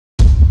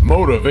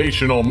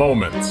Motivational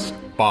Moments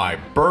by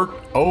Bert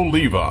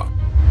Oliva.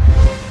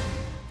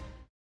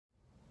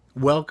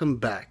 Welcome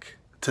back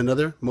to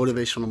another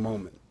motivational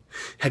moment.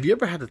 Have you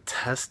ever had a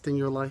test in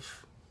your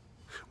life?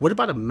 What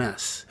about a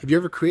mess? Have you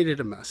ever created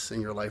a mess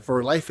in your life,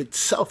 or life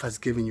itself has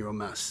given you a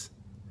mess?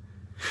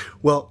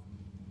 Well,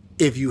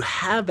 if you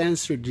have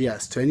answered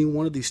yes to any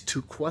one of these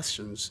two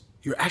questions,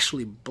 you're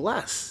actually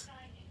blessed.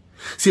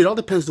 See, it all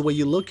depends the way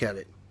you look at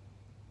it.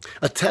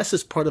 A test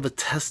is part of a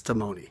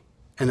testimony,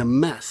 and a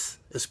mess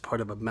is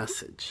part of a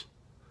message.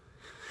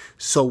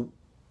 So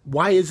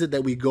why is it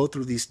that we go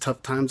through these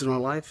tough times in our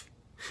life?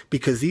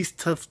 Because these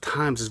tough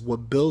times is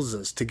what builds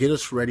us to get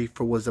us ready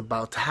for what's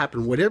about to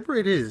happen. Whatever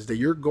it is that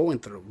you're going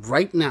through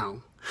right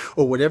now,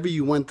 or whatever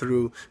you went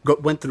through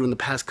in the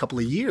past couple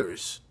of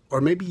years, or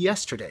maybe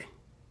yesterday,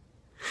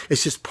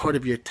 it's just part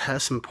of your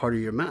test and part of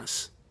your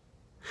mess.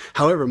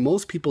 However,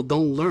 most people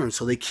don't learn,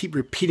 so they keep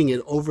repeating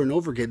it over and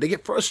over again. They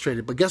get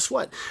frustrated, but guess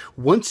what?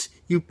 Once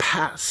you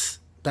pass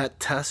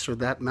that test or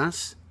that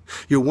mess,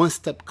 you're one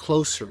step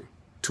closer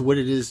to what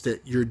it is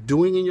that you're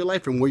doing in your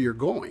life and where you're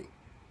going,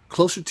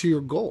 closer to your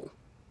goal.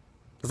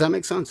 Does that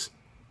make sense?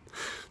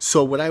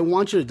 So what I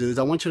want you to do is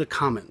I want you to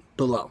comment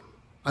below.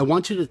 I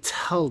want you to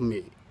tell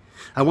me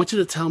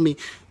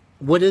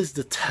what is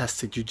the test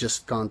that you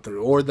just gone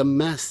through, or the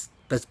mess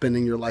that's been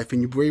in your life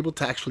and you were able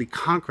to actually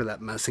conquer that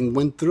mess and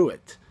went through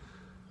it.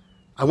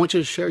 I want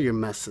you to share your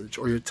message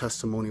or your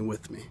testimony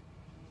with me.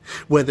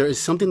 Whether it's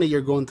something that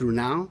you're going through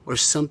now or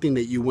something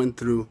that you went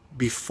through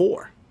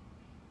before,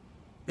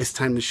 it's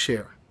time to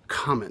share.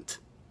 Comment.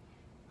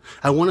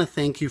 I want to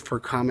thank you for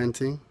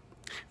commenting,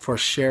 for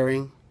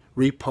sharing,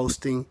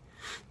 reposting,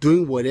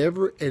 doing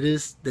whatever it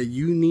is that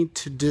you need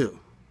to do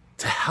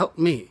to help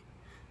me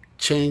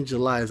change the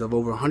lives of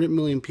over 100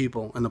 million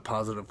people in a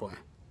positive way.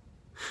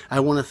 I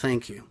want to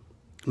thank you.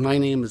 My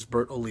name is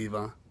Bert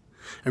Oliva,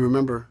 and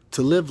remember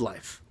to live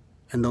life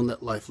and don't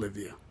let life live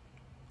you.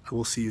 I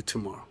will see you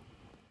tomorrow.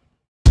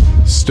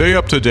 Stay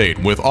up to date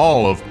with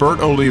all of Bert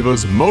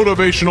Oliva's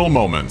motivational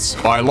moments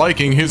by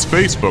liking his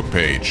Facebook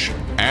page,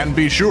 and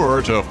be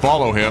sure to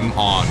follow him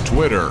on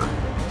Twitter.